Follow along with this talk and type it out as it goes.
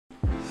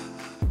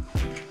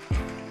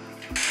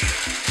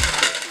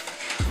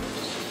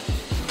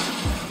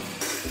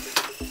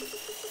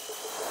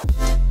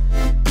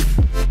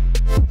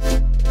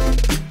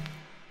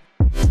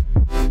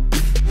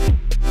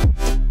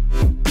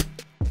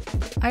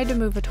had to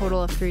move a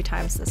total of 3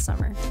 times this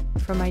summer,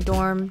 from my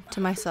dorm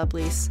to my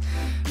sublease,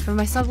 from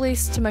my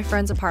sublease to my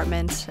friend's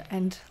apartment,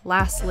 and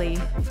lastly,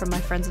 from my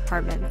friend's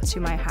apartment to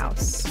my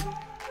house.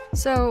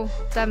 So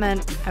that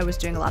meant I was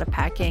doing a lot of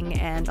packing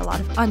and a lot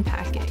of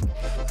unpacking.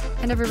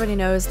 And everybody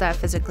knows that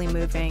physically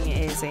moving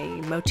is a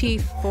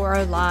motif for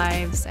our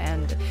lives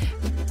and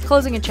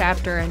closing a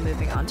chapter and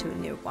moving on to a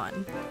new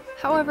one.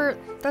 However,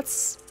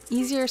 that's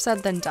easier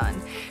said than done.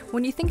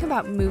 When you think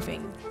about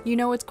moving, you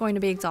know it's going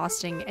to be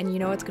exhausting and you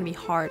know it's going to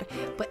be hard,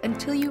 but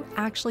until you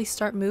actually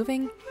start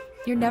moving,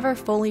 you're never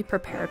fully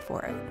prepared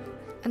for it.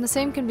 And the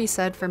same can be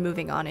said for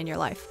moving on in your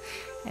life,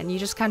 and you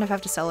just kind of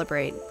have to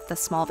celebrate the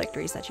small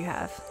victories that you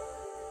have.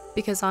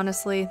 Because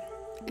honestly,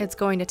 it's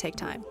going to take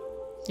time.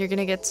 You're going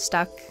to get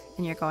stuck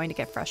and you're going to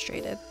get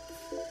frustrated.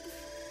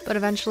 But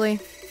eventually,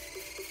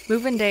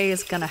 move-in day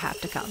is going to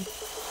have to come.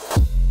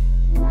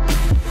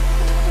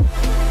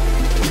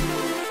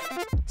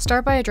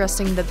 Start by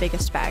addressing the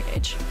biggest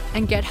baggage,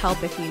 and get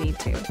help if you need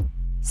to.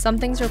 Some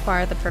things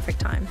require the perfect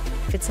time.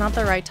 If it's not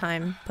the right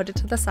time, put it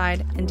to the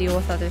side and deal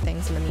with other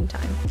things in the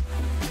meantime.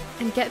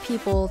 And get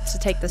people to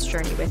take this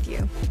journey with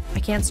you.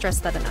 I can't stress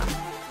that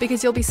enough.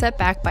 Because you'll be set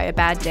back by a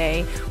bad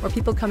day, or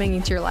people coming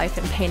into your life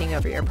and painting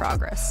over your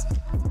progress.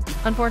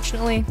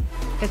 Unfortunately,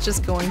 it's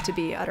just going to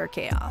be utter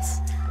chaos.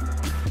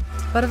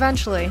 But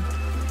eventually,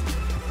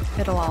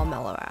 it'll all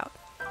mellow out.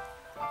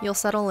 You'll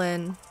settle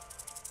in,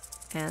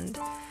 and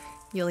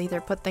you'll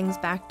either put things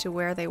back to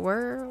where they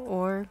were,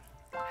 or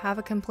have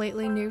a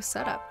completely new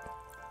setup.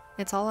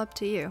 It's all up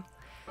to you.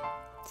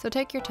 So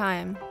take your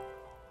time,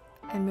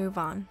 and move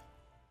on.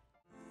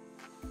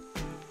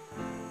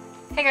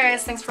 Hey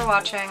guys, thanks for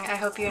watching. I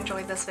hope you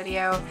enjoyed this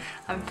video.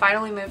 I'm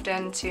finally moved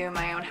into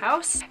my own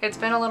house. It's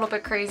been a little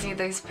bit crazy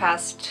these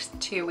past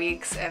 2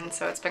 weeks, and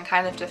so it's been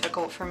kind of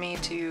difficult for me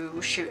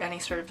to shoot any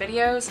sort of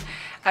videos.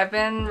 I've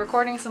been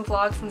recording some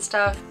vlogs and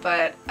stuff,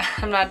 but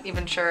I'm not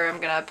even sure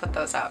I'm gonna put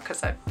those out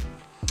because I'm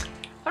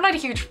not a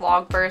huge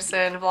vlog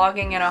person.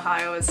 Vlogging in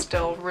Ohio is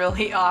still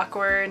really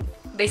awkward.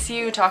 They see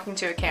you talking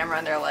to a camera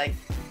and they're like,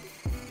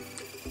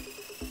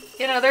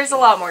 you know, there's a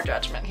lot more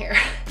judgment here.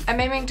 I'm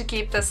aiming to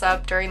keep this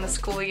up during the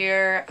school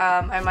year.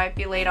 I might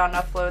be late on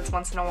uploads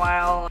once in a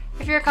while.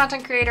 If you're a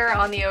content creator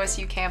on the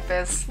OSU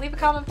campus, leave a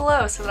comment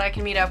below so that I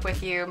can meet up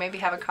with you, maybe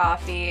have a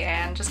coffee,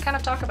 and just kind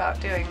of talk about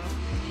doing.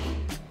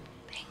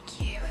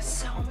 Thank you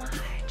so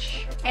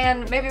much.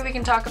 And maybe we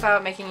can talk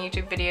about making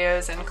YouTube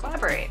videos and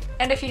collaborate.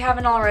 And if you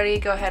haven't already,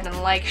 go ahead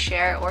and like,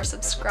 share, or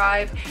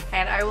subscribe,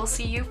 and I will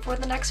see you for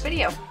the next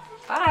video.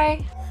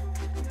 Bye!